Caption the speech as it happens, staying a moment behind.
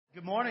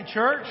Good morning,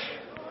 church.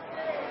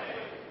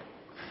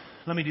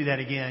 Let me do that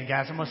again,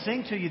 guys. I'm going to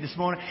sing to you this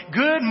morning.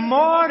 Good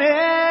morning,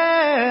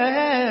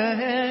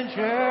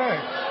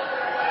 church.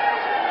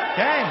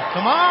 Okay,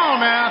 come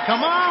on now,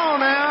 come on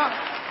now.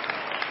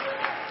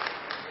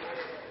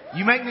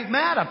 You make me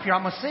mad up here,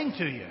 I'm going to sing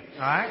to you.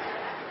 All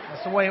right?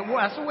 That's the way it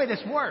works. That's the way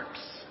this works.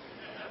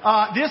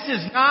 This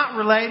is not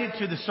related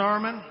to the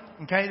sermon.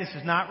 Okay, this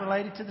is not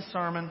related to the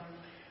sermon.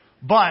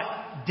 But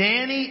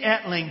Danny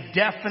Etling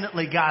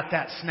definitely got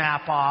that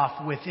snap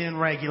off within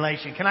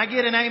regulation. Can I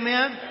get an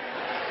amen?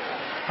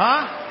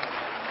 Huh?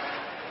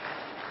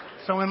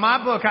 So in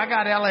my book, I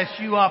got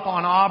LSU up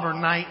on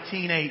Auburn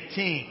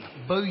 1918.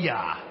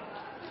 Booyah.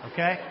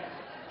 Okay?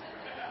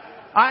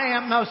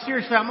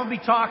 Seriously, I'm going to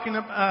be talking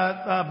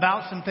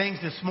about some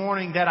things this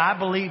morning that I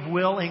believe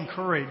will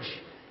encourage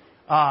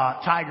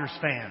Tigers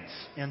fans.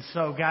 And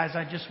so, guys,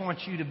 I just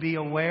want you to be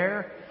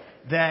aware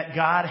that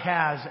God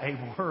has a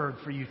word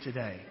for you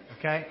today,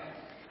 okay?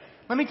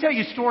 Let me tell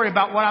you a story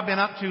about what I've been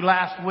up to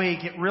last week.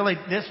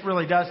 This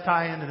really does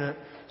tie into the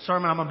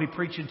sermon I'm going to be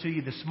preaching to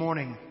you this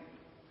morning.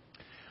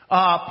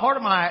 Part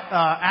of my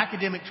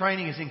academic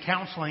training is in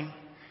counseling,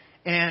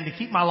 and to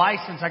keep my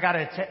license, I got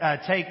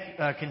to take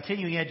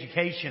continuing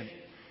education.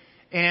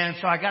 And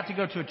so I got to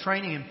go to a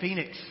training in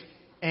Phoenix,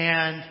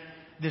 and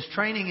this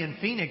training in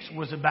Phoenix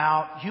was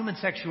about human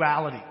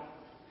sexuality.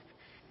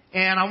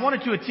 And I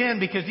wanted to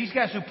attend because these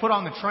guys who put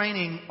on the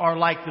training are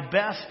like the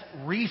best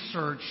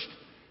researched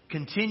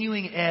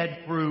continuing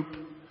ed group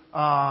in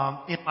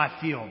my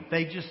field.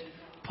 They just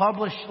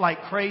publish like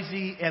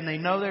crazy and they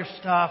know their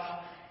stuff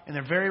and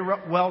they're very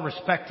well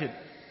respected.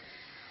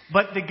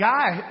 But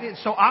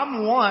so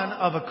I'm one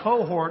of a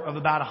cohort of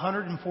about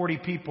 140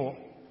 people,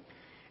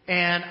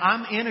 and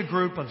I'm in a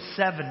group of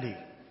 70.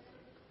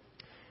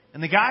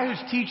 And the guy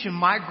who's teaching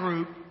my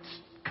group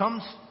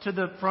comes to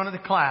the front of the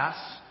class,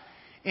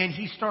 and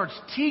he starts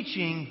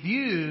teaching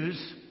views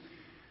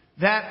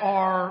that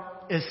are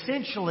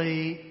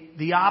essentially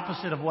the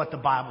opposite of what the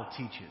Bible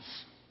teaches.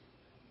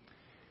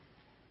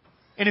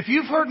 And if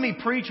you've heard me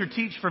preach or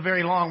teach for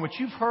very long, what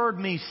you've heard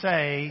me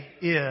say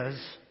is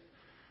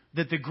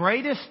that the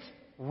greatest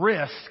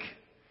risk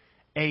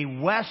a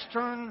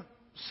Western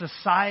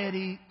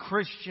society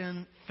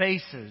Christian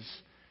faces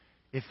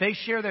if they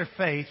share their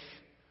faith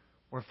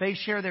or if they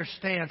share their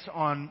stance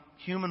on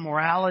human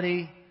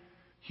morality,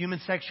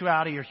 human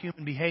sexuality, or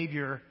human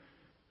behavior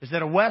is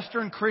that a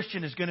Western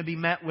Christian is going to be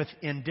met with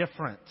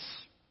indifference.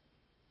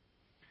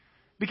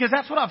 Because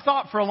that's what I've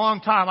thought for a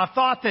long time. I've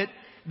thought that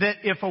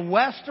if a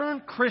Western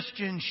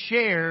Christian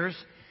shares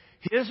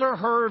his or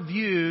her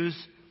views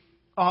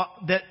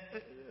that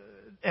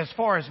as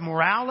far as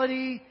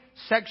morality,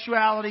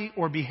 sexuality,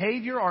 or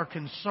behavior are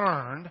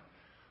concerned,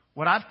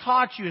 what I've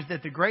taught you is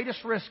that the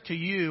greatest risk to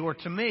you or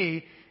to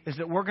me is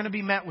that we're going to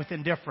be met with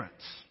indifference.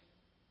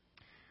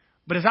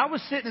 But as I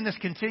was sitting in this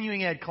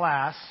continuing ed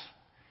class,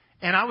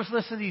 and I was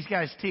listening to these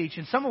guys teach,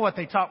 and some of what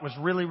they taught was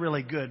really,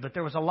 really good, but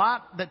there was a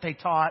lot that they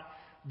taught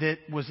that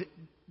was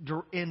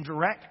in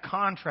direct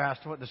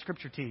contrast to what the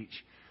Scripture teach.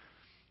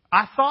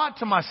 I thought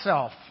to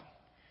myself,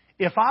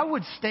 if I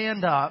would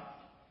stand up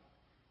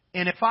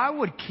and if I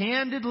would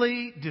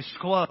candidly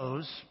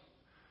disclose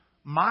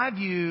my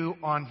view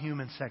on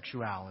human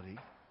sexuality,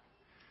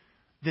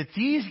 that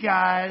these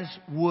guys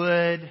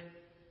would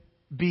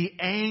be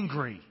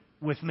angry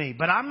with me.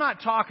 But I'm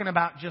not talking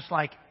about just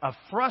like a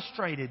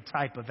frustrated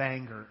type of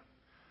anger.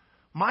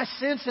 My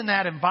sense in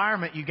that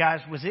environment, you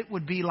guys, was it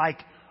would be like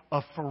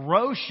a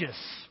ferocious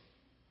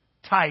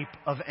type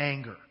of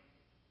anger.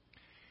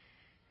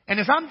 And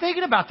as I'm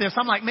thinking about this,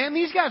 I'm like, man,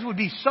 these guys would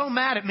be so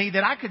mad at me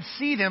that I could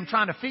see them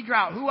trying to figure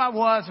out who I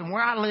was and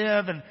where I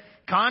live and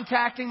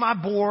contacting my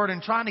board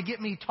and trying to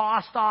get me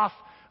tossed off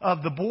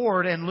of the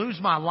board and lose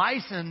my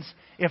license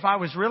if I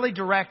was really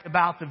direct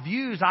about the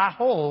views I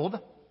hold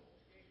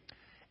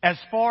as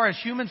far as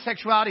human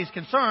sexuality is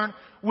concerned,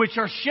 which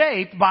are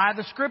shaped by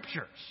the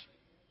Scriptures.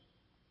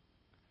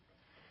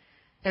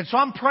 And so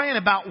I'm praying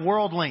about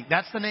Worldlink.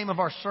 That's the name of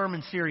our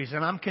sermon series,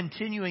 and I'm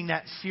continuing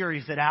that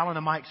series that Alan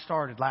and Mike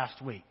started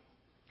last week.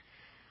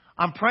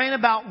 I'm praying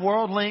about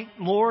Worldlink.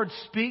 Lord,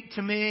 speak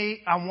to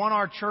me. I want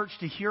our church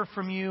to hear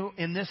from you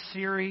in this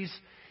series,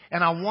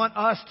 and I want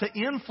us to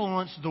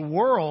influence the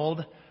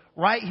world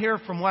right here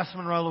from West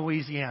Monroe,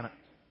 Louisiana.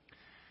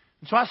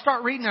 And so I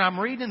start reading, and I'm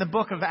reading the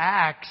book of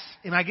Acts,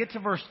 and I get to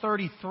verse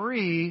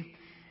 33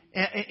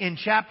 in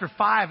chapter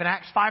 5, and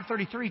Acts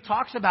 5:33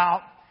 talks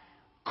about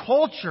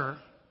culture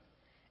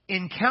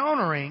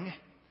encountering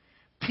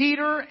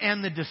Peter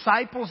and the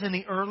disciples in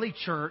the early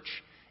church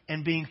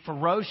and being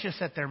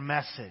ferocious at their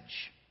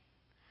message.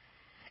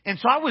 And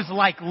so I was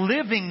like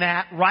living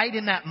that right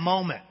in that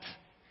moment.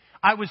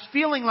 I was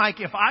feeling like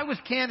if I was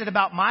candid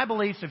about my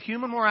beliefs of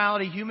human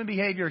morality, human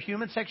behavior,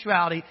 human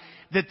sexuality,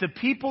 that the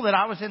people that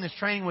I was in this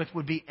training with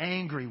would be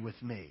angry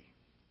with me.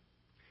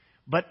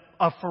 But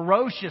a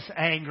ferocious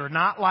anger,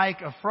 not like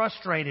a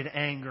frustrated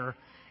anger.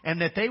 And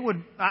that they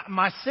would,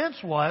 my sense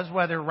was,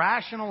 whether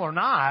rational or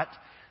not,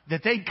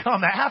 that they'd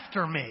come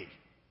after me.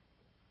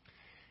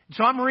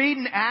 So I'm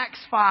reading Acts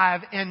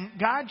 5, and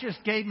God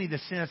just gave me the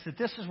sense that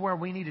this is where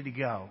we needed to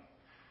go.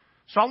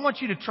 So I want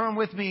you to turn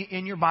with me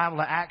in your Bible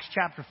to Acts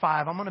chapter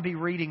 5. I'm going to be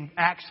reading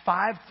Acts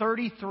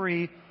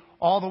 5:33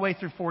 all the way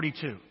through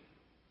 42.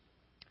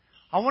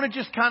 I want to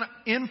just kind of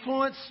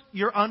influence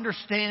your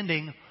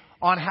understanding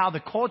on how the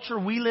culture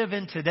we live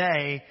in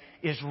today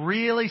is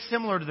really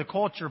similar to the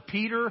culture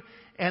Peter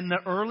and the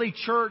early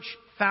church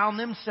found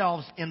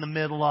themselves in the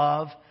middle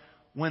of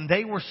when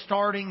they were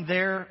starting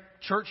their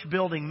church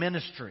building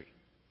ministry.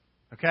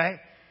 Okay?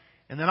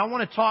 And then I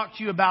want to talk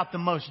to you about the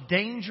most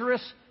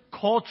dangerous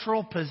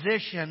cultural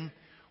position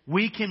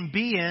we can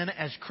be in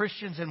as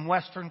Christians in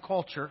Western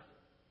culture.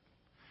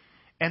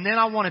 And then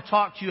I want to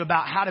talk to you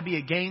about how to be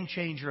a game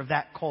changer of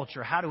that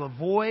culture, how to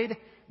avoid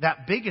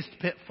that biggest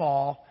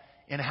pitfall,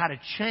 and how to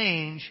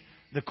change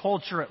the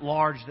culture at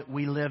large that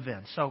we live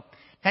in. So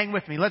hang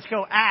with me. Let's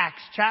go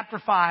Acts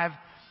chapter 5.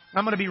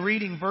 I'm going to be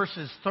reading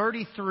verses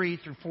 33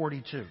 through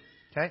 42.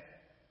 Okay?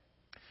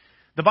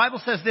 The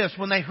Bible says this: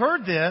 when they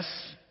heard this,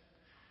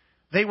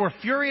 they were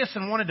furious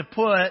and wanted to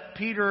put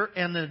Peter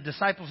and the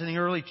disciples in the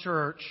early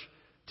church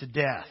to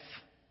death.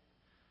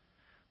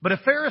 But a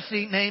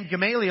Pharisee named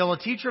Gamaliel, a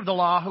teacher of the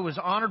law who was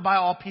honored by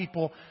all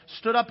people,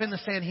 stood up in the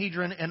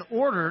Sanhedrin and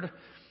ordered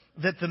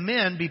that the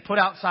men be put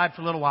outside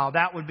for a little while.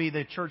 That would be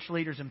the church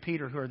leaders and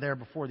Peter who are there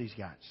before these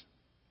guys.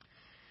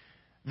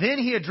 Then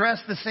he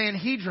addressed the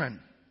Sanhedrin.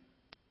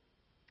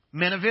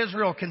 Men of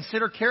Israel,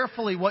 consider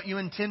carefully what you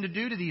intend to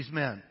do to these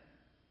men.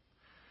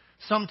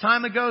 Some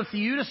time ago,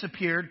 Theudas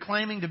appeared,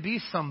 claiming to be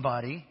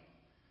somebody.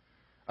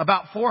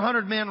 About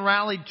 400 men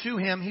rallied to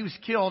him. He was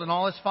killed, and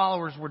all his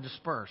followers were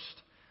dispersed.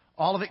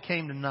 All of it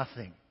came to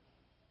nothing.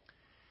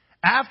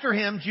 After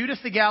him, Judas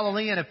the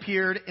Galilean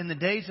appeared in the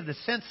days of the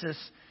census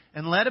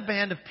and led a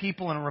band of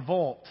people in a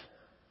revolt.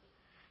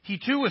 He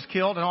too was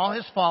killed, and all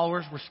his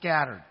followers were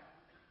scattered.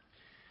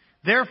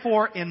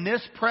 Therefore, in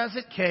this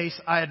present case,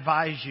 I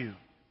advise you,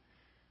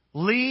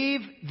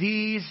 leave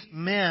these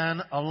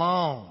men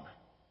alone.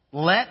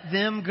 Let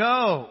them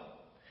go.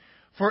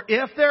 For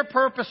if their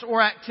purpose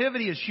or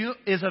activity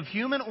is of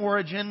human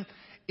origin,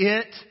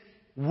 it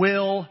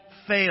will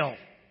fail.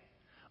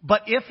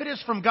 But if it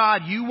is from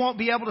God, you won't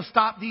be able to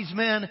stop these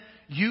men.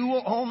 You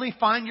will only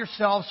find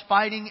yourselves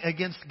fighting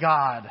against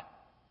God.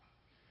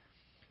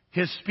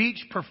 His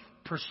speech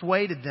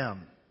persuaded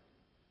them.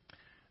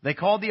 They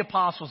called the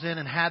apostles in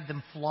and had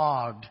them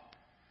flogged.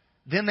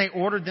 Then they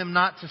ordered them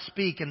not to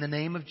speak in the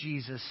name of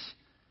Jesus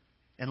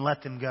and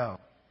let them go.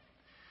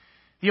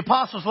 The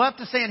apostles left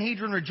the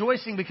Sanhedrin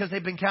rejoicing because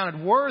they'd been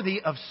counted worthy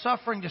of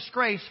suffering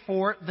disgrace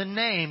for the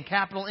name,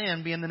 capital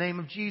N, being the name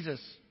of Jesus.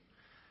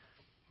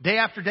 Day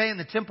after day in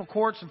the temple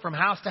courts and from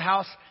house to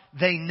house,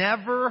 they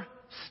never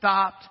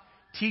stopped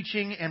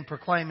teaching and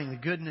proclaiming the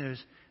good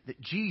news that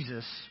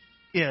Jesus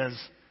is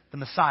the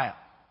Messiah.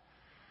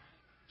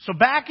 So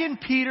back in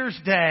Peter's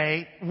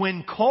day,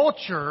 when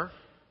culture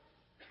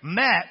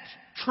met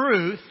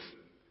truth,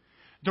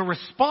 the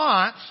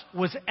response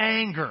was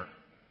anger.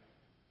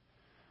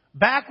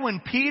 Back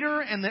when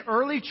Peter and the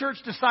early church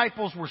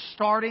disciples were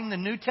starting the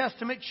New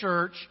Testament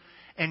church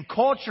and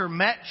culture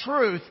met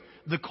truth,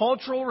 the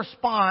cultural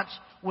response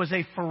was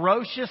a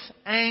ferocious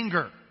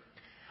anger.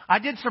 I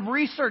did some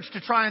research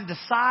to try and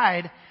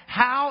decide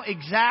how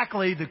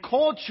exactly the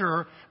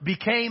culture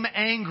became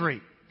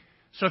angry.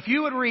 So if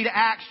you would read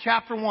Acts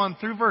chapter 1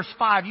 through verse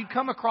 5, you'd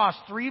come across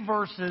 3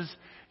 verses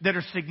that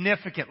are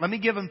significant. Let me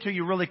give them to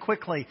you really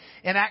quickly.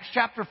 In Acts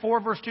chapter 4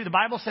 verse 2, the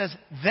Bible says,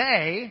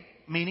 they,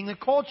 meaning the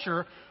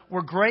culture,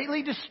 were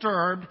greatly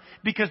disturbed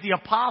because the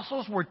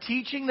apostles were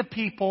teaching the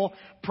people,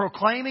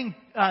 proclaiming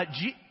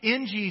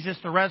in Jesus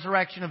the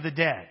resurrection of the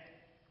dead.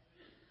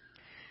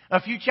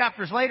 A few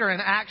chapters later in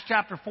Acts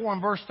chapter 4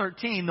 and verse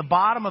 13, the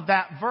bottom of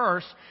that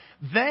verse,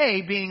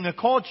 they, being the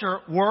culture,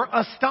 were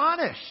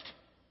astonished.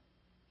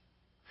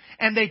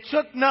 And they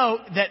took note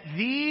that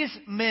these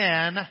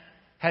men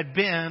had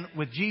been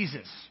with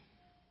Jesus.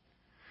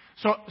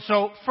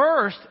 So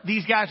first,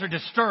 these guys are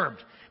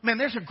disturbed. Man,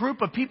 there's a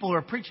group of people who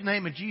are preaching the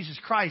name of Jesus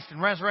Christ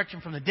and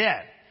resurrection from the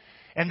dead.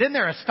 And then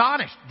they're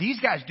astonished. These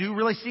guys do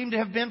really seem to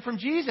have been from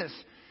Jesus.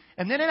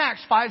 And then in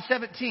Acts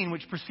 5:17,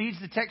 which precedes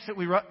the text that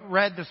we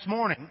read this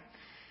morning,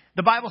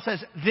 the Bible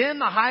says, then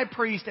the high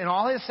priest and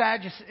all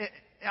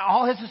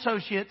his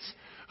associates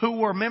who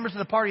were members of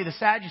the party of the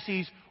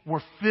Sadducees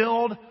were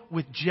filled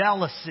with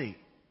jealousy.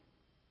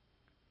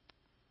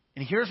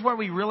 And here's where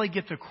we really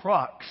get the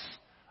crux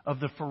of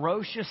the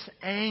ferocious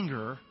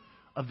anger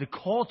of the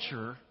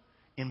culture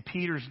in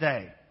Peter's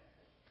day.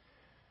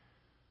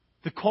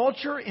 The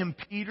culture in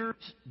Peter's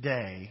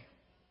day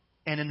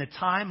and in the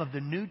time of the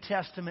New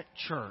Testament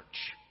church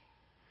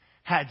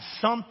had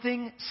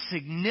something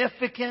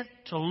significant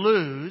to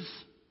lose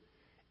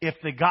if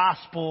the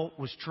gospel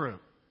was true.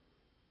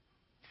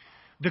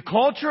 The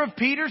culture of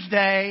Peter's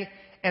day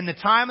and the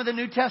time of the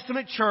New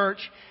Testament church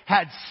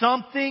had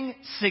something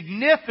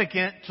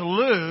significant to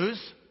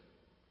lose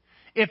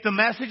if the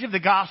message of the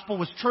gospel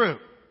was true.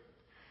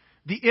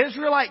 The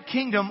Israelite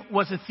kingdom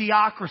was a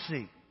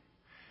theocracy.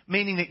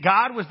 meaning that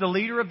God was the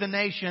leader of the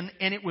nation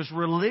and it was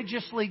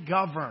religiously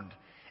governed.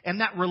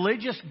 And that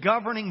religious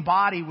governing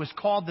body was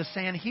called the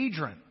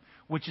Sanhedrin,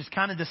 which is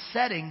kind of the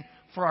setting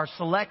for our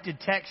selected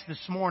text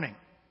this morning.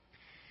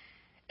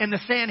 And the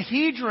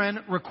Sanhedrin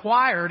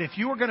required, if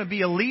you were going to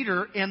be a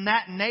leader in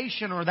that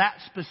nation or that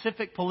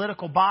specific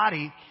political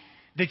body,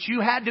 that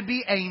you had to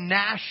be a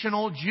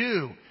national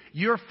Jew.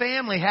 Your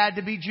family had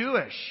to be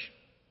Jewish.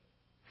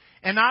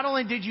 And not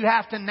only did you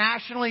have to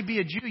nationally be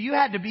a Jew, you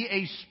had to be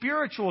a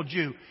spiritual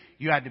Jew.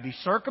 You had to be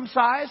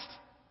circumcised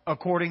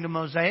according to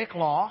Mosaic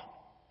law.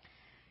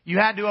 You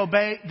had to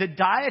obey the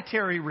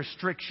dietary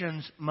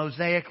restrictions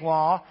Mosaic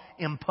law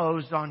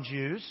imposed on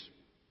Jews.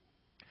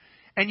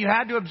 And you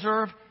had to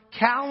observe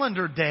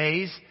calendar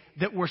days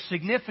that were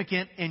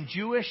significant in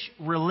Jewish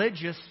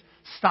religious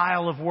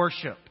style of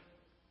worship.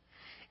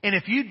 And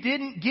if you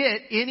didn't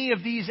get any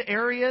of these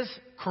areas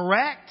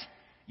correct,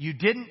 you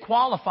didn't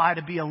qualify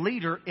to be a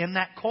leader in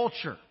that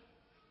culture.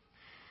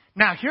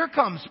 Now here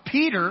comes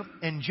Peter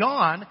and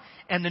John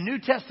and the New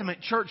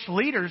Testament church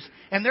leaders,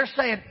 and they're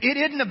saying it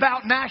isn't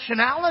about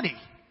nationality.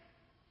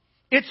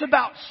 It's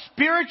about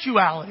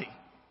spirituality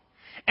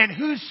and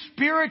whose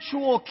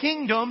spiritual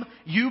kingdom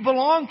you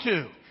belong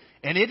to.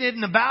 And it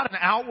isn't about an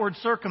outward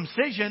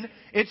circumcision.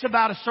 It's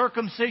about a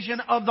circumcision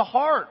of the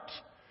heart.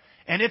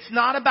 And it's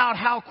not about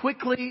how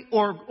quickly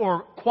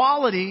or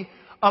quality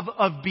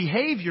of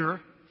behavior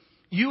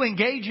you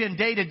engage in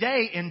day to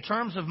day in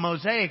terms of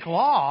Mosaic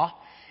law.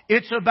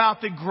 It's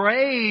about the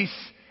grace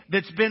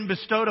that's been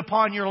bestowed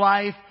upon your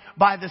life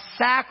by the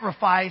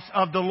sacrifice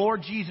of the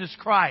Lord Jesus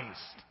Christ.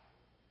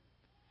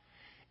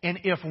 And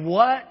if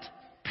what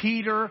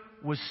Peter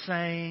was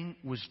saying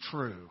was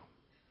true,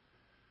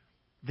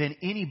 then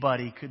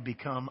anybody could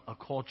become a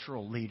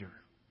cultural leader.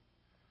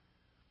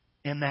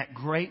 And that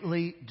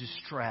greatly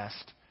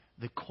distressed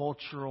the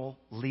cultural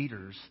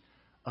leaders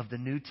of the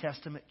New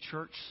Testament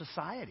church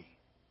society.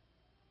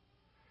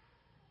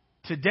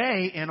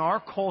 Today, in our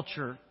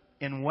culture,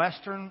 in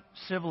Western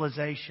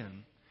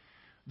civilization,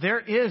 there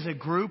is a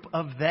group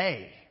of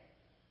they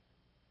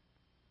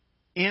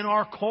in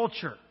our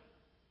culture.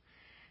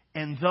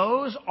 And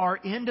those are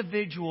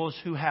individuals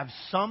who have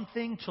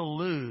something to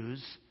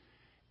lose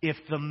if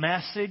the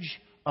message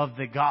of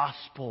the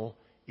gospel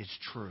is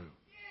true.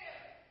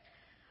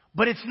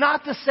 But it's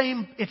not the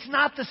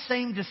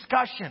same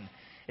discussion.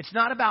 It's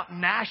not about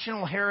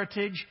national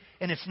heritage,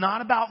 and it's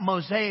not about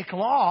Mosaic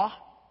law.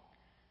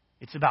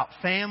 It's about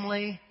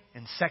family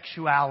and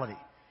sexuality.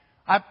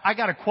 I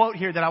got a quote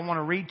here that I want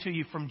to read to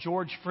you from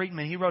George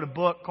Friedman. He wrote a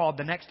book called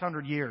The Next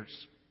 100 Years.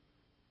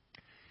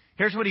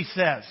 Here's what he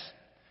says.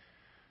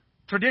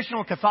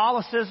 Traditional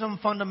Catholicism,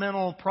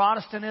 fundamental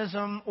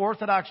Protestantism,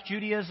 Orthodox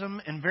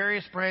Judaism, and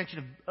various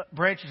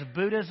branches of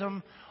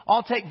Buddhism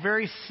all take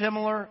very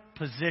similar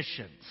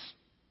positions.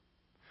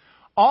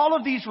 All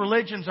of these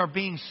religions are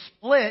being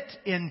split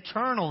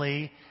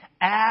internally,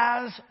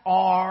 as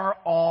are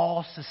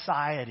all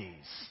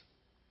societies.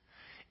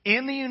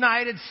 In the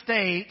United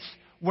States,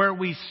 where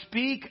we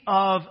speak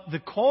of the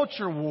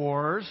culture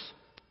wars,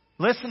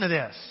 listen to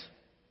this.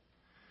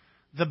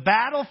 The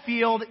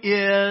battlefield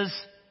is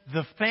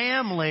the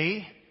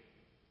family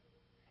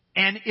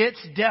and its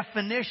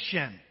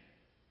definition.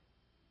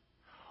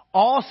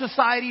 All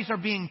societies are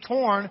being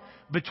torn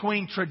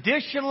between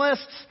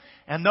traditionalists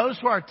and those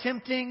who are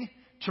attempting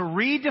to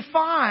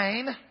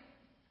redefine,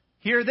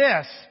 hear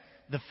this,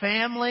 the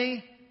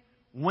family,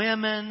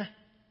 women,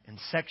 and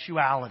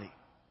sexuality.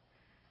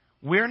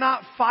 We're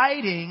not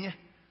fighting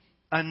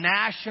a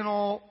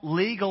national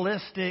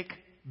legalistic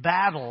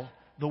battle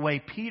the way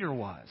Peter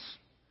was.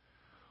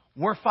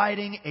 We're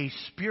fighting a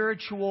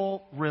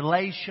spiritual,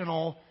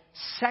 relational,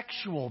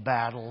 sexual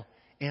battle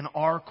in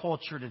our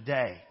culture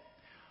today.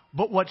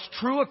 But what's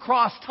true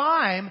across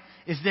time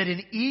is that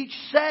in each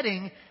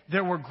setting,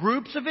 there were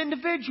groups of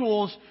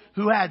individuals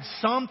who had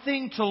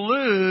something to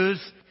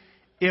lose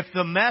if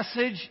the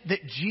message that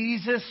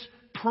Jesus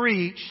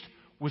preached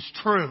was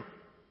true.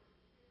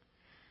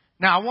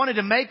 Now, I wanted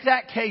to make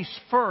that case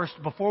first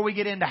before we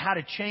get into how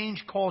to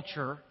change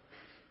culture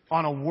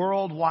on a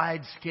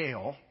worldwide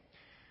scale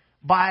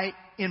by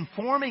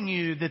informing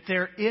you that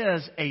there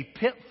is a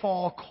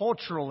pitfall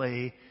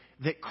culturally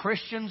that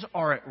Christians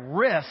are at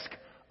risk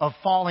of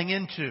falling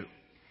into.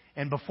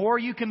 And before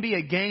you can be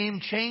a game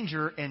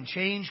changer and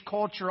change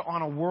culture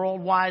on a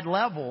worldwide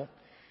level,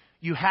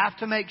 you have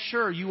to make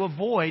sure you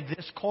avoid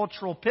this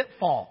cultural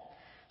pitfall.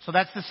 So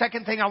that's the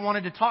second thing I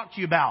wanted to talk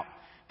to you about.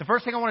 The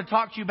first thing I want to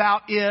talk to you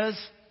about is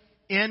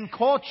in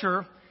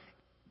culture,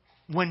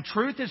 when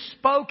truth is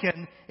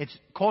spoken,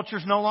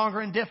 culture's no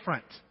longer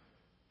indifferent.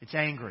 It's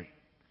angry.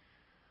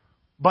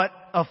 But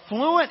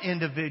affluent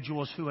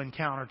individuals who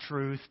encounter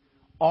truth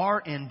are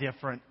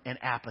indifferent and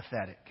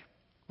apathetic.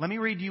 Let me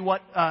read you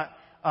what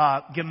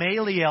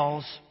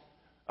Gamaliel's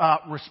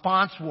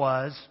response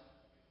was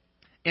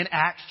in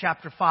Acts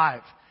chapter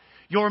 5.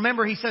 You'll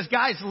remember he says,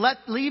 guys,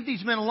 leave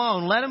these men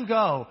alone. Let them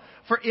go.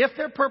 For if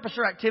their purpose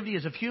or activity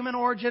is of human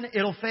origin,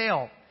 it'll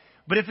fail.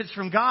 But if it's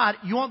from God,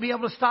 you won't be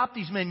able to stop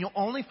these men. You'll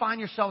only find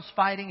yourselves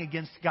fighting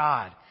against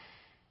God.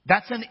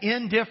 That's an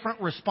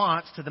indifferent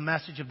response to the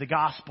message of the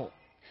gospel.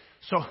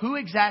 So who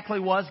exactly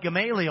was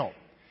Gamaliel?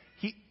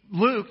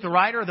 Luke, the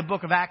writer of the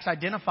book of Acts,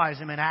 identifies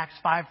him in Acts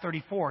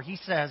 5:34. He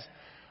says,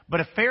 "But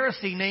a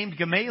Pharisee named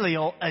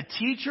Gamaliel, a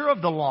teacher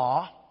of the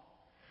law,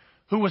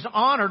 who was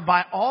honored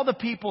by all the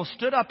people,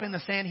 stood up in the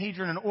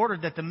Sanhedrin and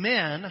ordered that the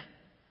men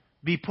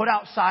be put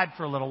outside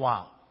for a little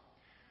while."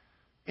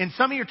 In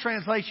some of your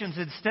translations,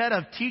 instead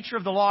of teacher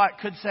of the law, it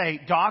could say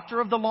doctor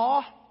of the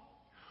law,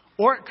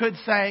 or it could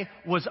say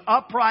was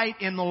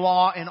upright in the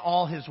law in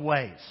all his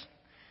ways.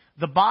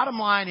 The bottom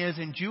line is,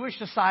 in Jewish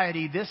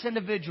society, this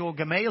individual,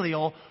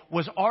 Gamaliel,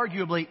 was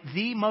arguably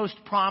the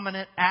most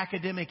prominent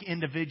academic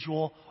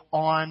individual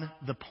on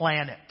the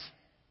planet.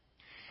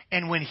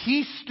 And when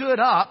he stood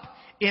up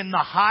in the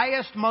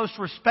highest, most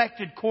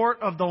respected court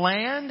of the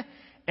land,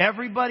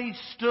 everybody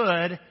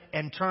stood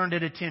and turned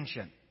at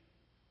attention.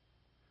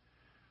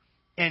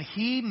 And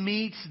he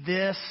meets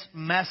this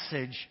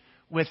message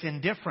with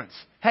indifference.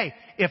 Hey,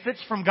 if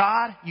it's from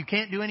God, you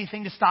can't do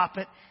anything to stop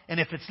it. And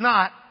if it's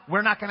not,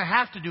 we're not going to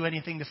have to do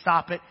anything to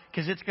stop it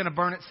because it's going to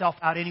burn itself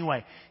out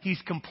anyway.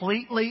 He's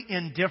completely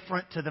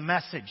indifferent to the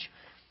message.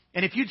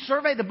 And if you'd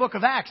survey the book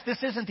of Acts,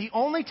 this isn't the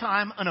only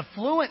time an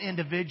affluent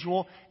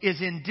individual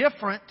is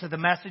indifferent to the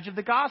message of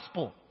the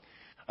gospel.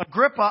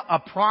 Agrippa, a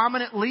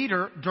prominent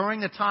leader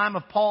during the time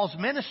of Paul's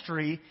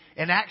ministry,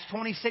 in Acts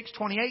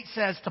 26:28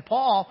 says to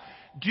Paul,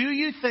 "Do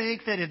you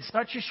think that in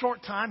such a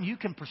short time you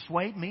can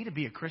persuade me to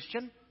be a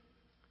Christian?"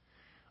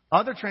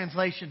 Other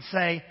translations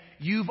say,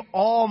 "You've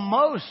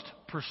almost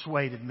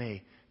persuaded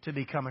me to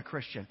become a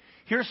Christian."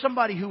 Here's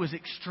somebody who was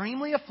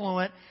extremely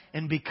affluent,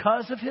 and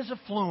because of his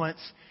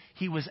affluence,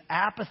 he was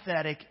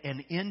apathetic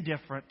and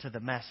indifferent to the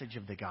message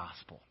of the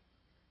gospel.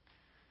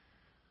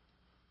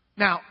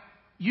 Now,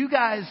 you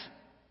guys,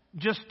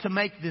 just to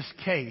make this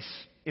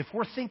case, if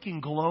we're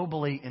thinking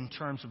globally in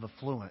terms of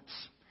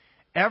affluence,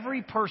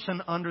 every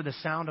person under the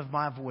sound of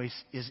my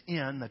voice is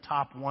in the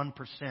top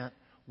 1%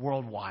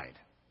 worldwide.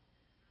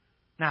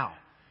 Now,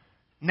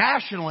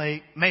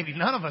 nationally, maybe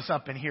none of us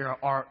up in here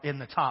are in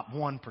the top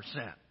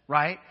 1%,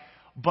 right?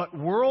 But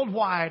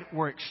worldwide,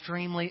 we're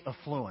extremely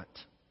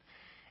affluent.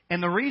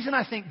 And the reason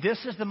I think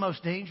this is the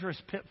most dangerous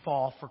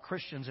pitfall for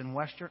Christians in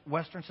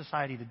Western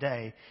society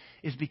today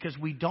is because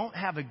we don't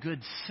have a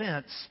good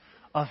sense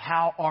of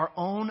how our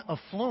own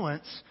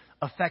affluence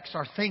affects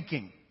our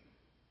thinking.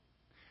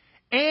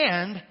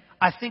 And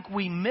I think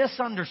we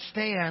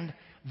misunderstand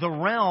the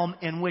realm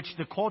in which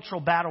the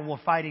cultural battle we're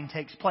fighting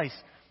takes place.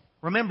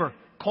 Remember,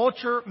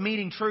 culture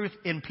meeting truth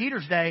in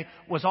Peter's day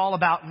was all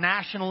about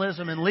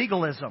nationalism and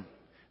legalism.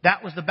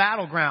 That was the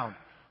battleground.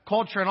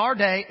 Culture in our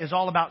day is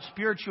all about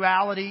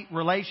spirituality,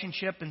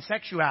 relationship, and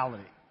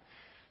sexuality.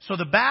 So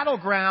the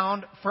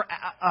battleground for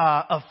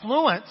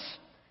affluence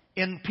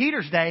in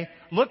Peter's day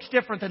looks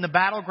different than the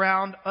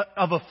battleground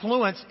of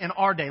affluence in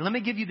our day. Let me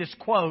give you this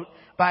quote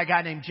by a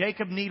guy named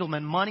Jacob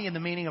Needleman, Money and the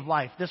Meaning of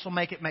Life. This will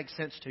make it make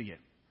sense to you.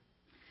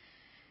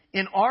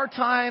 "In our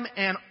time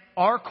and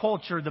our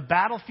culture, the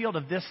battlefield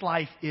of this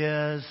life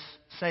is,"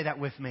 say that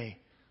with me,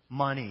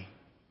 "money."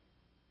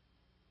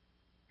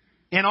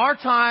 In our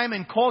time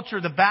and culture,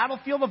 the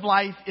battlefield of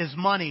life is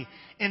money.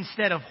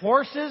 Instead of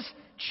horses,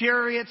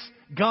 chariots,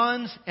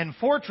 guns, and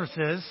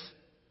fortresses,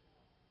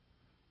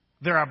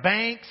 there are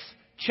banks,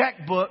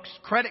 checkbooks,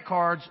 credit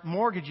cards,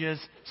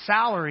 mortgages,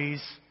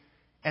 salaries,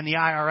 and the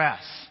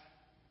IRS.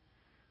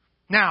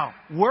 Now,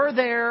 were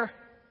there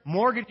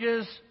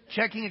mortgages,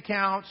 checking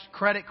accounts,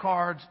 credit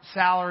cards,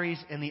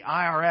 salaries, and the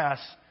IRS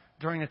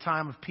during the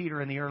time of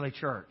Peter in the early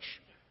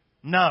church?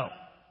 No.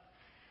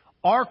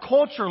 Our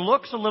culture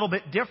looks a little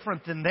bit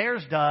different than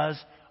theirs does,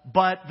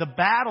 but the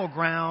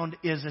battleground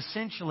is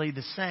essentially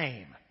the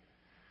same.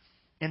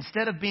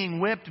 Instead of being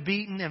whipped,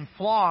 beaten, and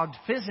flogged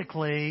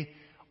physically,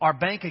 our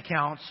bank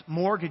accounts,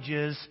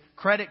 mortgages,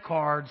 credit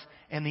cards,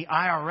 and the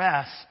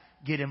IRS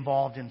get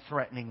involved in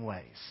threatening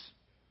ways.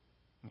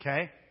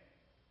 Okay?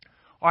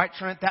 All right,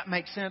 Trent, that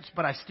makes sense,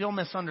 but I still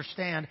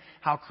misunderstand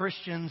how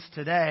Christians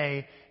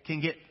today can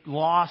get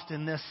lost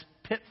in this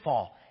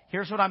pitfall.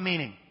 Here's what I'm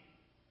meaning.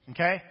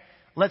 Okay?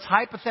 Let's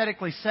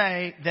hypothetically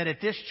say that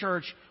at this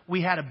church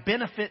we had a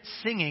benefit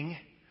singing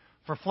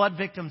for flood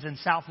victims in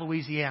South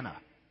Louisiana.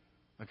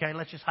 Okay?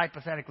 Let's just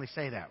hypothetically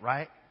say that,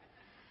 right?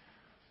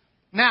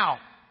 Now,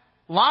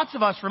 lots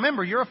of us,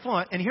 remember, you're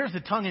affluent, and here's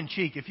the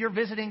tongue-in-cheek. If you're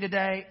visiting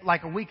today,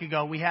 like a week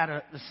ago, we had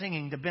the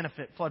singing to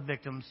benefit flood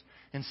victims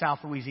in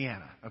South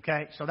Louisiana.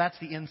 Okay? So that's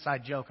the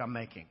inside joke I'm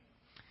making.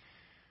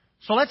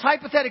 So let's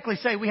hypothetically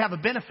say we have a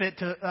benefit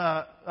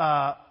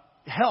to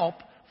help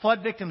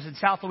flood victims in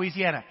South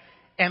Louisiana.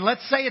 And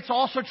let's say it's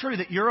also true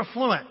that you're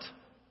affluent.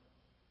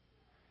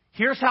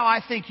 Here's how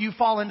I think you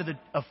fall into the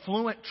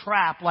affluent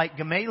trap like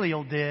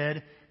Gamaliel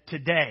did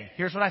today.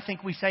 Here's what I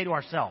think we say to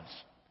ourselves.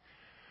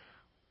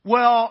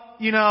 Well,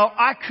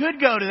 I could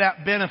go to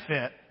that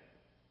benefit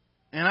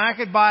and I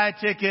could buy a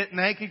ticket and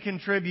they could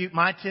contribute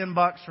my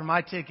 $10 for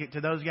my ticket to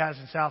those guys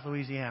in South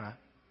Louisiana.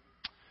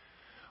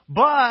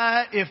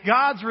 But if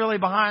God's really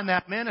behind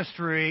that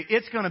ministry,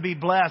 it's going to be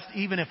blessed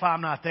even if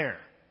I'm not there.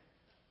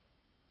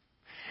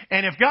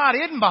 And if God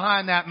isn't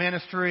behind that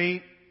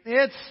ministry,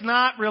 it's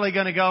not really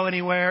going to go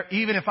anywhere,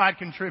 even if I'd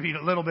contribute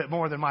a little bit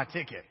more than my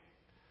ticket.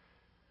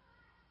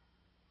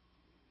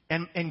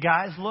 And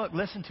guys, look,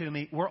 listen to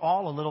me. We're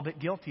all a little bit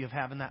guilty of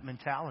having that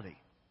mentality.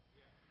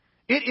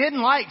 It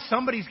isn't like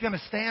somebody's going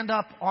to stand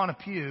up on a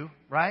pew,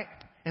 right,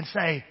 and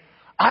say,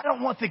 I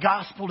don't want the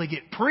gospel to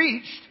get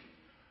preached.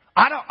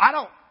 I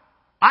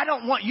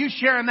don't want you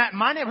sharing that in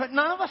my neighborhood.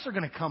 None of us are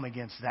going to come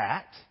against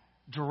that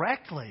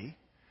directly.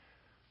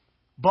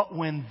 But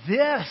when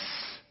this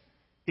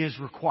is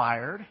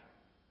required,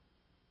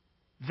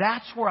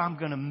 that's where I'm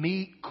going to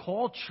meet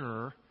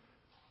culture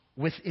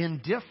with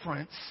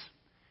indifference.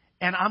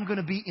 And I'm going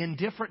to be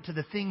indifferent to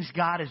the things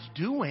God is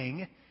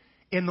doing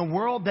in the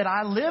world that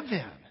I live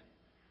in.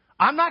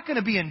 I'm not going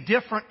to be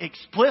indifferent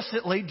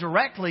explicitly,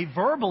 directly,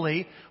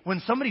 verbally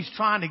when somebody's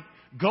trying to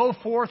go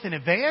forth and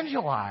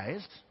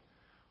evangelize.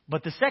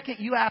 But the second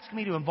you ask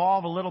me to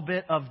involve a little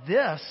bit of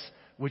this,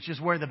 which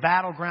is where the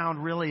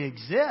battleground really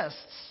exists,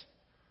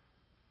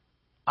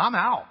 I'm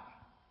out.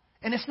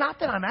 And it's not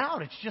that I'm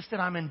out. It's just that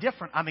I'm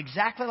indifferent. I'm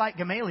exactly like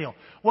Gamaliel.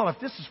 Well, if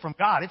this is from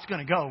God, it's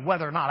going to go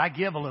whether or not I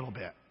give a little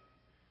bit.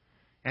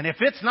 And if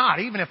it's not,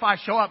 even if I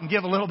show up and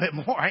give a little bit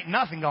more, ain't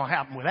nothing going to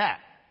happen with that.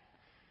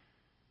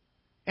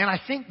 And I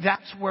think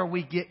that's where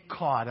we get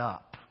caught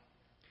up.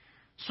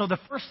 So the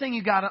first thing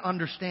you got to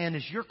understand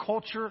is your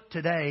culture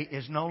today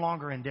is no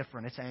longer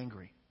indifferent. It's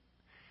angry.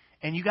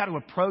 And you got to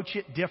approach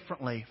it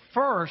differently.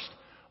 First,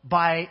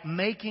 by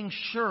making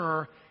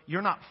sure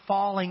you're not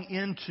falling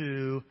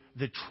into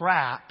the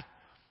trap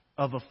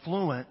of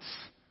affluence,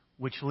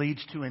 which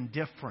leads to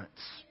indifference.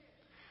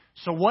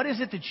 So what is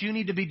it that you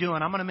need to be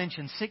doing? I'm going to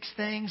mention 6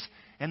 things,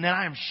 and then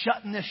I am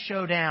shutting this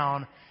show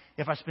down.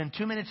 If I spend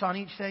 2 minutes on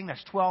each thing,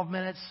 that's 12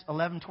 minutes,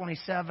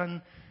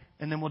 11:27,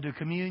 and then we'll do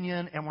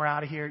communion, and we're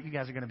out of here. You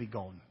guys are going to be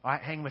golden. All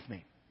right, hang with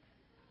me.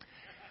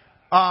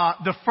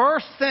 The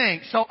first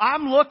thing, so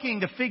I'm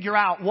looking to figure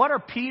out what are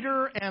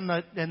Peter and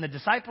the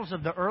disciples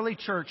of the early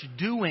church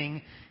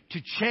doing to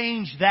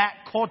change that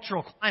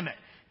cultural climate.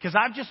 Because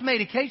I've just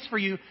made a case for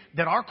you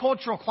that our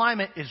cultural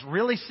climate is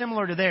really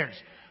similar to theirs.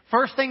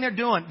 First thing they're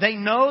doing, they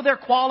know their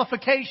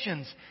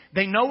qualifications.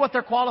 They know what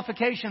their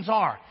qualifications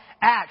are.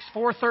 Acts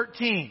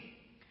 4:13.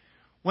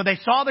 When they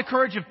saw the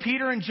courage of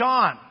Peter and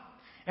John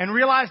and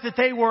realized that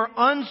they were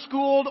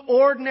unschooled,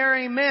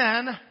 ordinary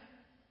men,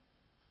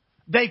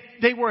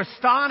 they were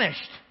astonished.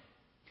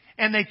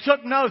 And they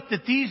took note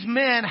that these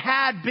men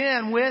had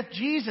been with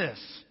Jesus.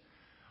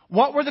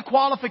 What were the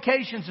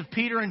qualifications of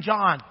Peter and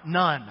John?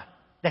 None.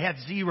 They had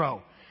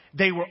 0.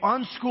 They were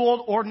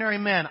unschooled, ordinary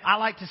men. I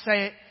like to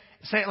say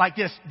it like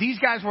this. These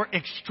guys were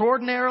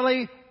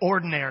extraordinarily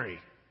ordinary.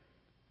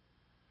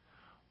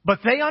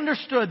 But they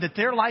understood that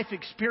their life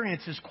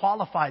experiences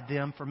qualified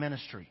them for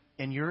ministry.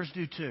 And yours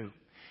do too.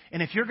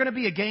 And if you're going to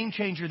be a game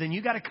changer, then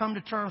you got to come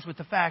to terms with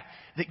the fact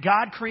that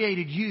God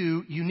created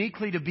you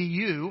uniquely to be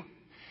you.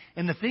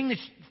 And the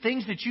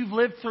things that you've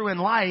lived through in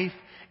life,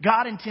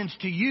 God intends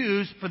to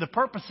use for the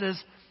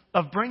purposes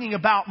of bringing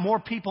about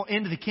more people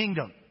into the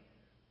kingdom.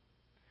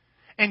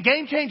 And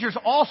game changers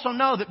also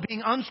know that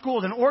being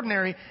unschooled and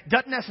ordinary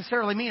doesn't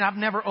necessarily mean I've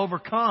never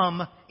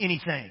overcome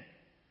anything.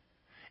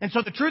 And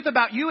so the truth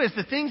about you is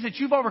the things that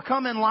you've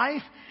overcome in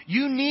life,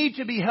 you need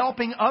to be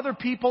helping other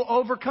people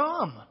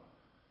overcome.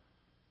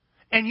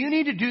 And you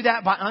need to do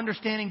that by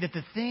understanding that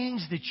the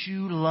things that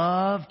you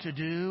love to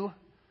do,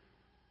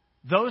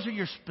 those are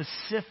your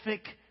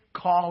specific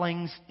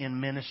callings in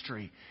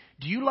ministry.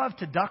 Do you love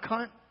to duck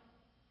hunt?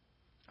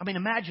 I mean,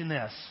 imagine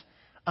this.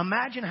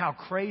 Imagine how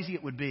crazy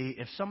it would be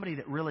if somebody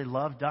that really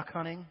loved duck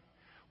hunting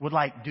would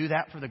do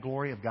that for the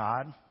glory of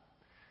God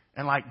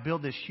and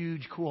build this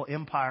huge, cool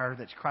empire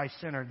that's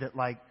Christ-centered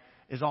that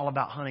is all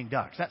about hunting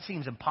ducks. That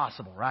seems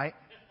impossible, right?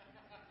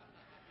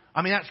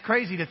 I mean, that's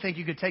crazy to think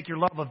you could take your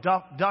love of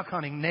duck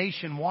hunting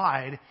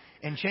nationwide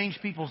and change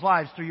people's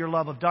lives through your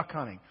love of duck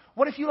hunting.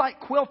 What if you like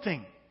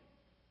quilting?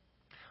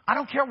 I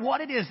don't care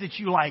what it is that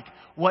you like.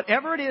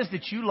 Whatever it is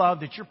that you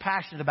love, that you're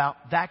passionate about,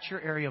 that's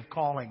your area of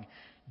calling.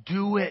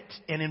 Do it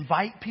and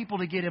invite people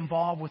to get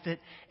involved with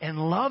it and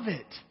love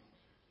it.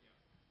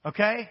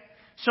 Okay?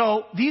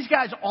 So these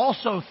guys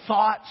also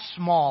thought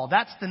small.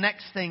 That's the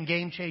next thing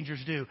game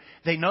changers do.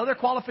 They know their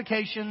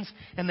qualifications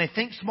and they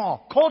think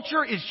small.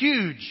 Culture is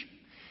huge.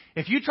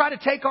 If you try to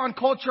take on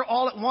culture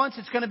all at once,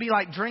 it's going to be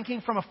like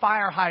drinking from a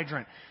fire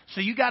hydrant. So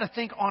you got to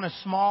think on a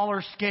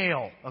smaller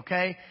scale,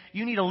 okay?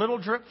 You need a little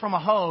drip from a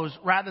hose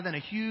rather than a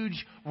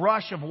huge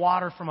rush of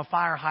water from a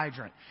fire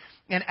hydrant.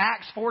 In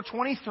Acts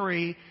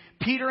 4:23,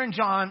 Peter and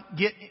John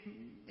get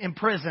in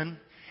prison,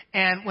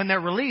 and when they're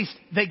released,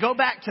 they go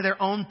back to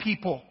their own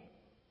people.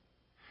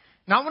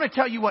 Now, I want to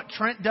tell you what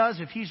Trent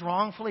does if he's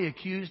wrongfully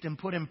accused and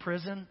put in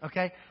prison,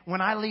 okay? When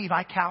I leave,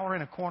 I cower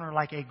in a corner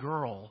like a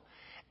girl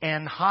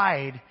and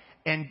hide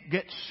and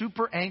get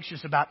super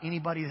anxious about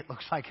anybody that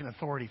looks like an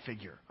authority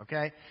figure,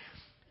 okay?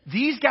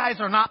 These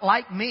guys are not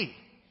like me.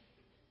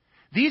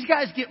 These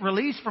guys get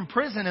released from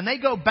prison and they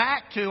go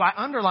back to, I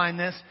underline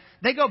this,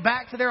 they go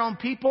back to their own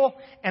people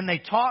and they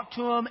talk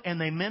to them and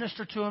they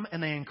minister to them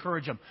and they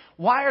encourage them.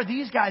 Why are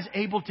these guys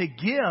able to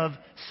give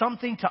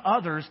something to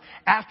others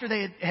after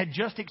they had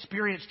just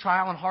experienced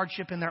trial and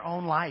hardship in their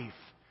own life?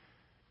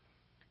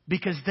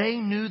 Because they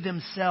knew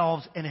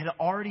themselves and had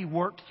already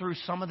worked through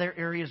some of their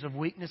areas of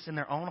weakness in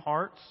their own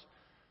hearts,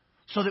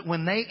 so that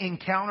when they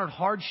encountered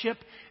hardship,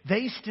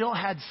 they still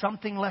had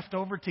something left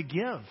over to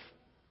give.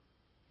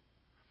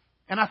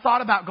 And I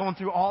thought about going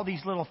through all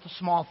these little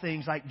small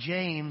things, like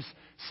James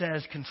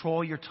says,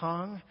 control your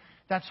tongue.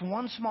 That's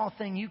one small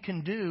thing you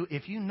can do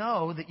if you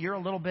know that you're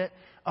a little bit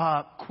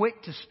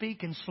quick to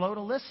speak and slow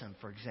to listen,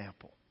 for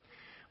example.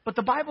 But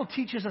the Bible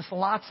teaches us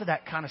lots of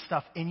that kind of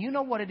stuff. And you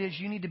know what it is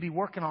you need to be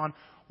working on.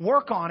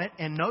 Work on it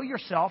and know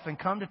yourself and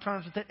come to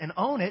terms with it and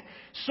own it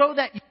so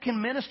that you can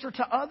minister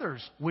to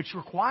others, which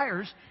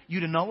requires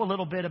you to know a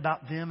little bit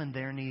about them and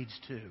their needs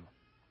too.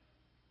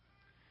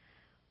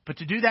 But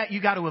to do that,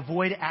 you got to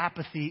avoid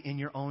apathy in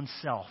your own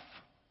self.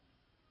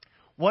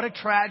 What a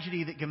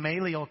tragedy that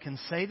Gamaliel can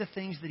say the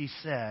things that he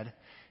said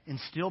and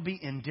still be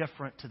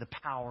indifferent to the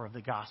power of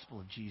the gospel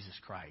of Jesus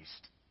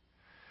Christ.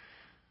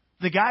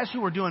 The guys who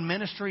were doing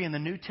ministry in the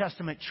New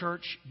Testament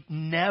church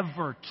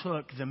never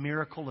took the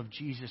miracle of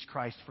Jesus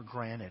Christ for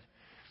granted.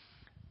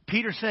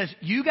 Peter says,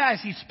 you guys,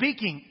 he's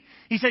speaking.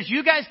 He says,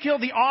 you guys killed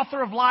the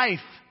author of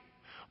life,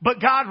 but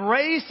God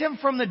raised him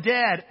from the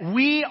dead.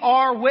 We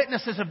are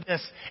witnesses of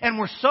this. And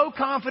we're so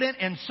confident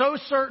and so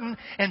certain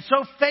and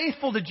so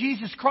faithful to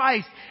Jesus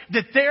Christ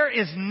that there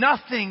is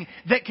nothing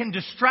that can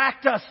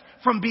distract us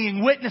from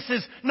being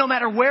witnesses no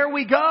matter where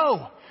we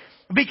go.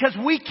 Because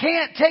we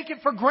can't take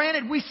it for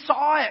granted. We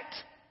saw it.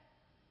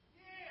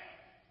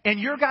 And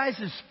your guys'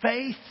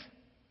 faith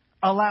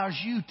allows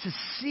you to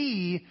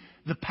see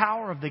the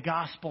power of the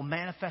gospel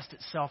manifest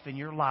itself in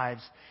your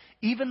lives.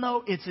 Even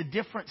though it's a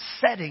different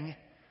setting,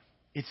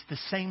 it's the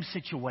same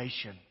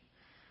situation.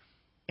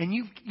 And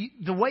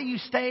the way you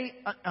stay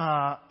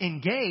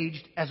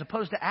engaged as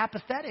opposed to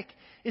apathetic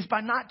is by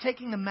not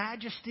taking the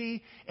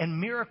majesty and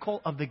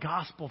miracle of the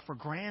gospel for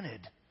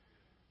granted.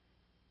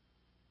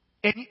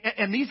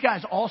 And these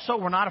guys also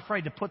were not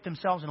afraid to put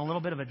themselves in a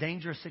little bit of a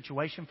dangerous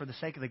situation for the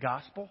sake of the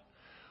gospel,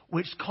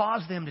 which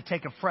caused them to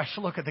take a fresh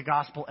look at the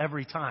gospel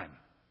every time.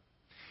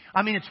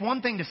 I mean, it's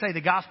one thing to say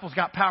the gospel's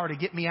got power to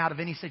get me out of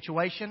any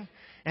situation,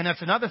 and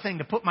it's another thing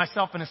to put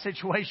myself in a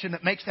situation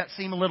that makes that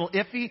seem a little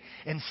iffy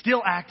and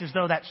still act as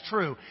though that's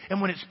true.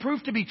 And when it's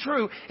proved to be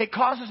true, it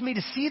causes me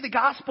to see the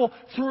gospel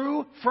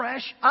through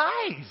fresh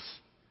eyes.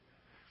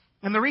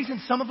 And the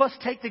reason some of us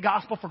take the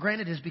gospel for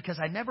granted is because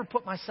I never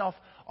put myself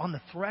on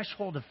the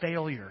threshold of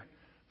failure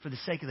for the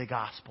sake of the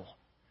gospel.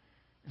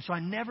 And so I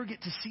never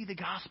get to see the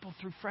gospel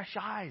through fresh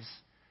eyes.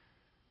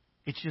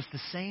 It's just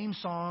the same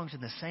songs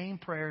and the same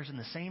prayers and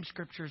the same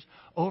scriptures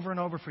over and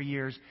over for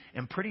years.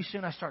 And pretty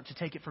soon I start to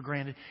take it for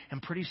granted.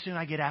 And pretty soon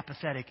I get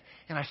apathetic.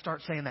 And I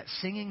start saying that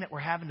singing that we're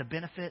having to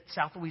benefit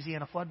South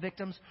Louisiana flood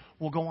victims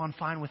will go on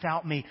fine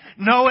without me.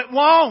 No, it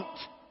won't.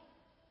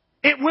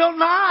 It will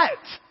not.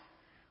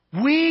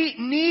 We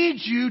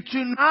need you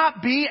to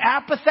not be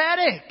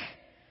apathetic.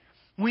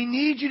 We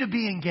need you to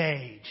be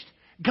engaged.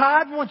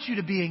 God wants you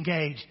to be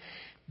engaged.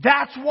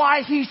 That's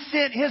why He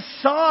sent His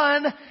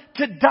Son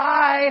to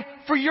die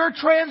for your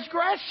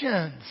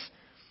transgressions.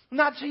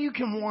 Not so you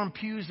can warm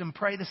pews and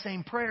pray the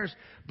same prayers,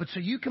 but so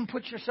you can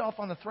put yourself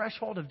on the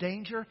threshold of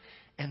danger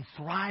and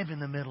thrive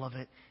in the middle of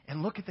it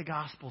and look at the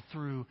gospel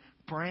through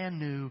brand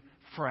new,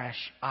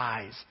 fresh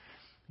eyes.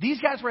 These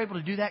guys were able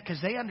to do that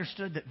because they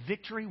understood that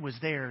victory was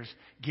theirs,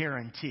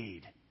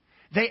 guaranteed.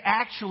 They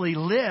actually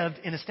lived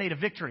in a state of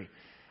victory.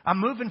 I'm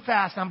moving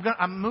fast.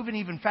 I'm moving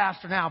even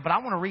faster now, but I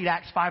want to read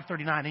Acts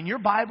 5:39. In your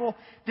Bible,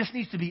 this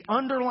needs to be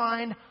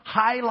underlined,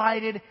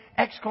 highlighted,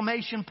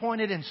 exclamation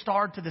pointed, and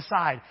starred to the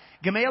side.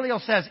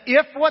 Gamaliel says,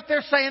 if what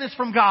they're saying is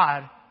from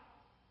God,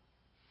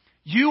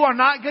 you are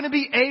not going to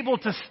be able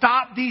to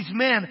stop these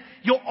men.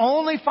 You'll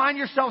only find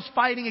yourselves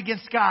fighting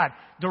against God.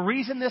 The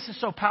reason this is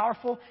so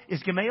powerful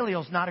is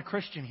Gamaliel's not a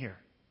Christian here.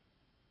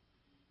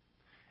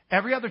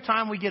 Every other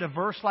time we get a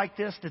verse like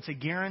this that's a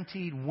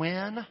guaranteed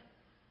win,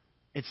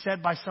 it's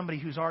said by somebody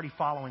who's already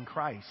following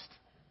Christ.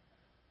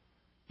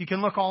 You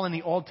can look all in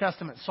the Old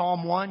Testament.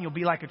 Psalm 1, you'll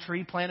be like a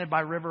tree planted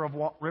by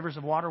rivers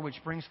of water, which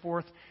brings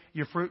forth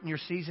your fruit in your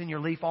season. Your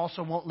leaf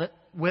also won't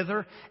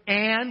wither.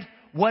 And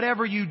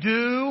whatever you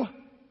do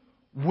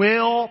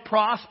will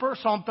prosper.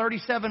 Psalm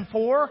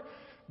 37:4.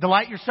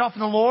 Delight yourself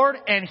in the Lord,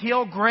 and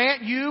He'll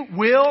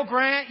will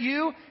grant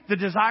you the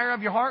desire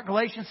of your heart.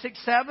 Galatians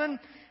 6:7.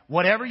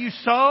 Whatever you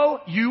sow,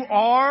 you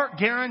are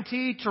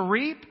guaranteed to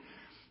reap.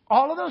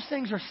 All of those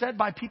things are said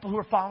by people who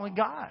are following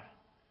God.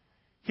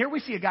 Here we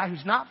see a guy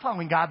who's not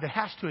following God that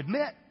has to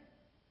admit,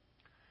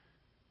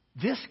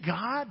 this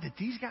God that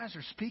these guys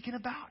are speaking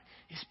about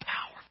is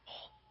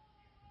powerful.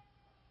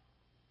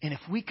 And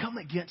if we come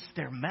against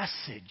their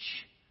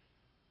message,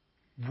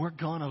 we're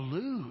going to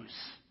lose.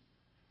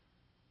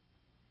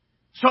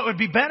 So it would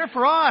be better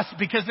for us,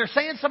 because they're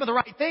saying some of the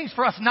right things,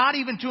 for us not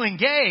even to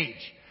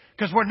engage.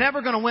 Because we're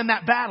never going to win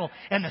that battle.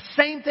 And the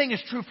same thing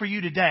is true for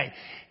you today.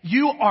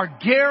 You are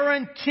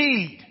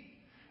guaranteed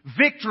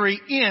victory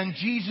in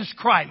Jesus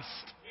Christ.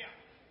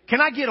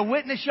 Can I get a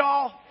witness,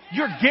 y'all?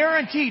 You're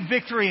guaranteed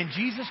victory in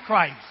Jesus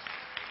Christ.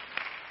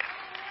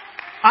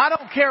 I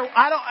don't care.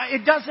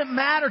 It doesn't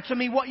matter to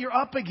me what you're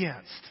up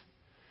against.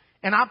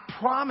 And I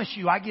promise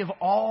you, I give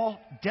all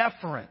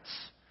deference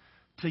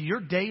to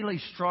your daily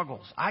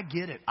struggles. I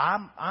get it.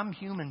 I'm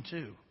human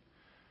too.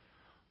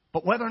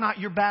 But whether or not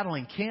you're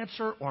battling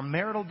cancer or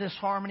marital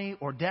disharmony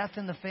or death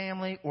in the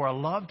family or a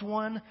loved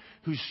one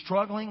who's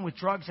struggling with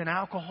drugs and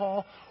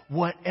alcohol,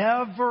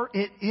 whatever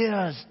it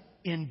is,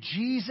 in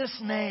Jesus'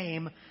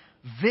 name,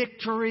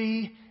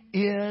 victory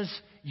is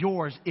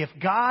yours. If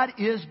God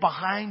is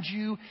behind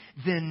you,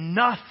 then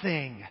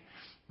nothing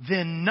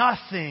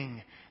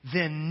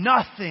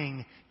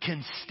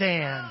can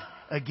stand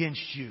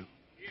against you.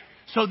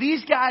 So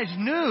these guys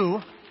knew,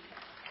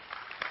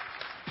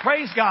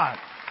 praise God,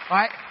 all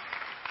right?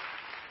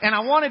 And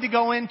I wanted to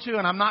go into,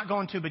 and I'm not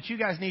going to, but you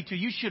guys need to.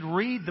 You should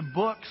read the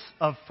books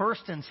of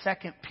 1st and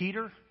 2nd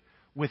Peter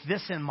with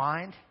this in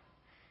mind.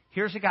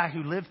 Here's a guy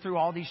who lived through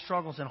all these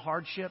struggles and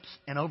hardships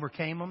and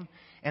overcame them.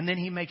 And then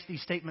he makes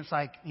these statements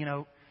like,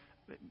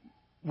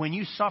 when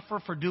you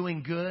suffer for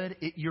doing good,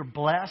 you're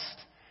blessed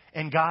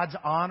and God's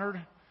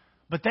honored.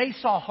 But they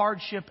saw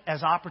hardship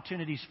as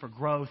opportunities for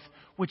growth,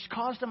 which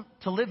caused them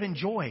to live in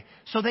joy.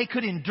 So they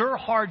could endure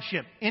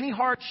hardship. Any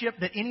hardship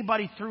that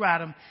anybody threw at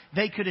them,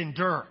 they could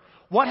endure.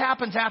 What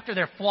happens after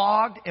they're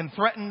flogged and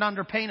threatened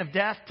under pain of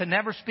death to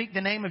never speak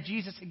the name of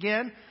Jesus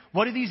again?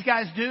 What do these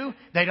guys do?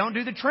 They don't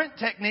do the Trent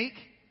technique.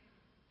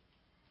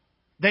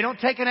 They don't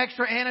take an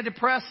extra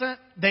antidepressant.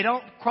 They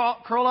don't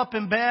curl up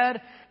in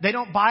bed. They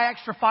don't buy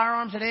extra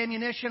firearms and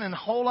ammunition and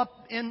hole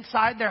up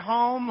inside their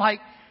home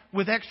like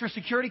with extra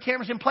security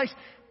cameras in place.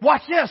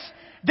 Watch this.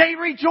 They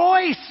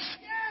rejoice.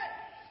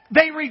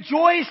 They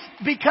rejoice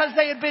because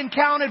they had been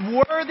counted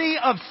worthy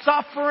of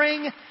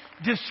suffering,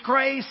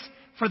 disgrace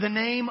for the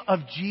name of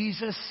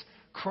Jesus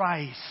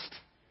Christ.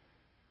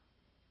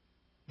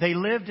 They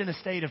lived in a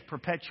state of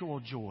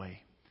perpetual joy.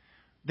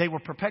 They were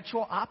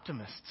perpetual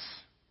optimists.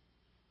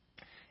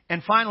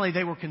 And finally,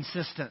 they were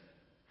consistent.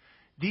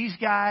 These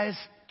guys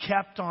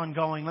kept on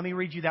going. Let me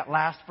read you that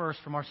last verse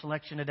from our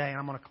selection today, and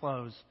I'm going to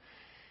close.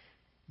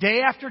 Day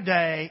after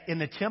day, in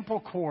the temple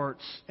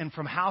courts and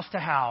from house to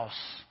house,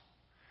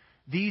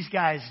 these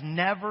guys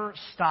never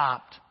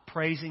stopped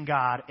praising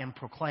God and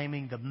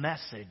proclaiming the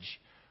message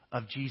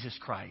of Jesus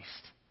Christ.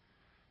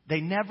 They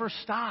never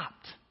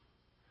stopped.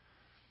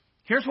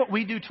 Here's what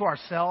we do to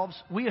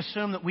ourselves. We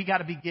assume that we got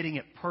to be getting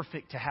it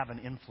perfect to have an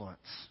influence.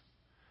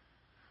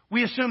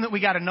 We assume that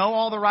we got to know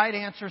all the right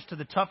answers to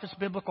the toughest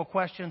biblical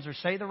questions, or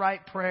say the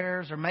right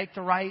prayers, or make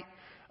the right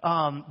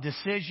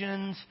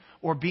decisions,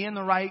 or be in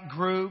the right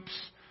groups.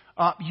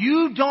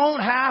 You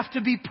don't have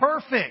to be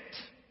perfect.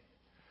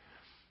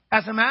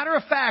 As a matter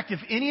of fact,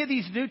 if any of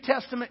these New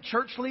Testament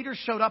church leaders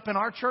showed up in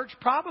our church,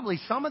 probably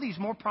some of these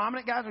more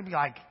prominent guys would be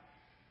like,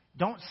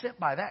 don't sit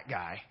by that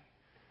guy.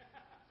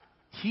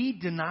 He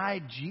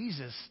denied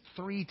Jesus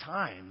 3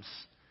 times,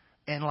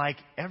 and like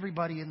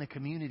everybody in the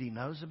community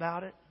knows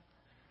about it.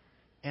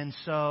 And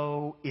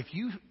so if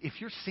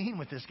you're seen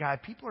with this guy,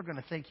 people are going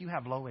to think you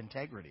have low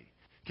integrity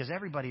because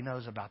everybody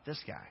knows about this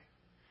guy.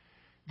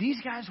 These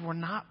guys were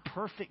not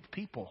perfect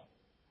people.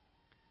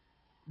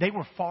 They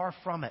were far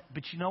from it.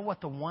 But you know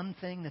what? The one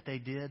thing that they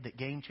did that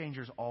game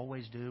changers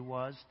always do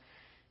was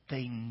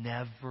they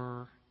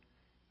never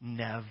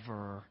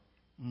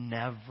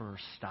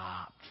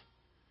stopped.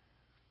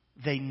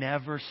 They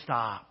never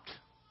stopped.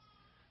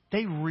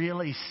 They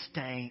really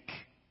stank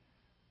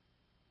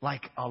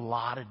like a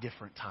lot of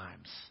different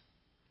times.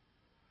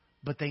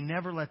 But they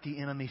never let the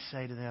enemy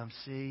say to them,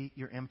 see,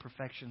 your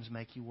imperfections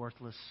make you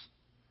worthless.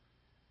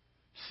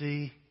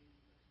 See,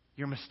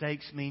 your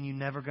mistakes mean you're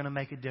never going to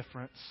make a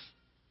difference.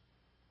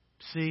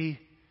 See,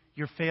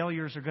 your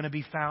failures are going to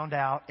be found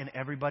out and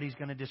everybody's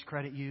going to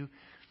discredit you.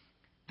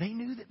 They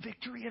knew that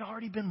victory had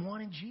already been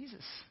won in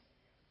Jesus.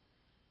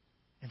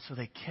 And so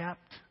they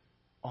kept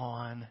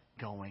on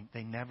going.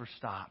 They never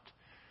stopped.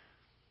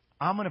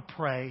 I'm going to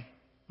pray.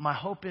 My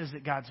hope is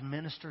that God's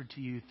ministered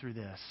to you through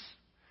this,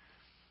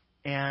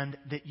 and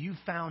that you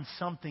found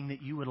something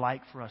that you would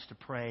like for us to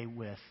pray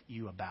with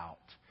you about.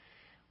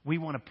 We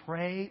want to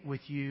pray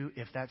with you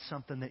if that's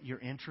something that you're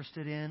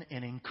interested in,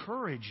 and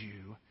encourage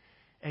you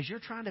as you're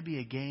trying to be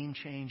a game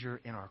changer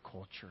in our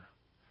culture.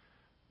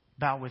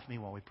 Bow with me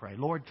while we pray.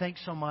 Lord, thanks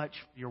so much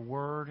for your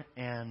word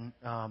and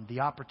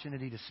the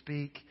opportunity to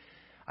speak.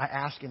 I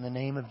ask in the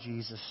name of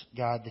Jesus,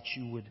 God, that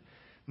you would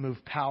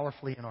move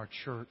powerfully in our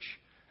church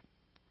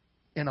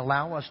and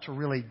allow us to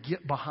really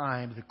get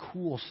behind the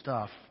cool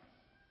stuff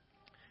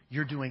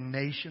you're doing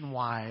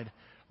nationwide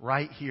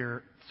right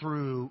here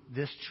through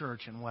this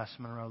church in West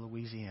Monroe,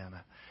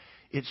 Louisiana.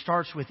 It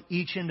starts with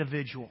each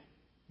individual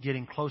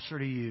getting closer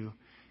to you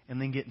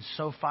and then getting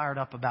so fired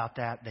up about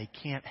that they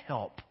can't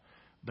help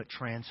but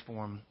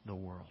transform the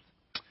world.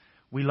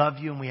 We love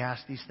you and we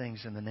ask these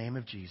things in the name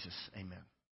of Jesus. Amen.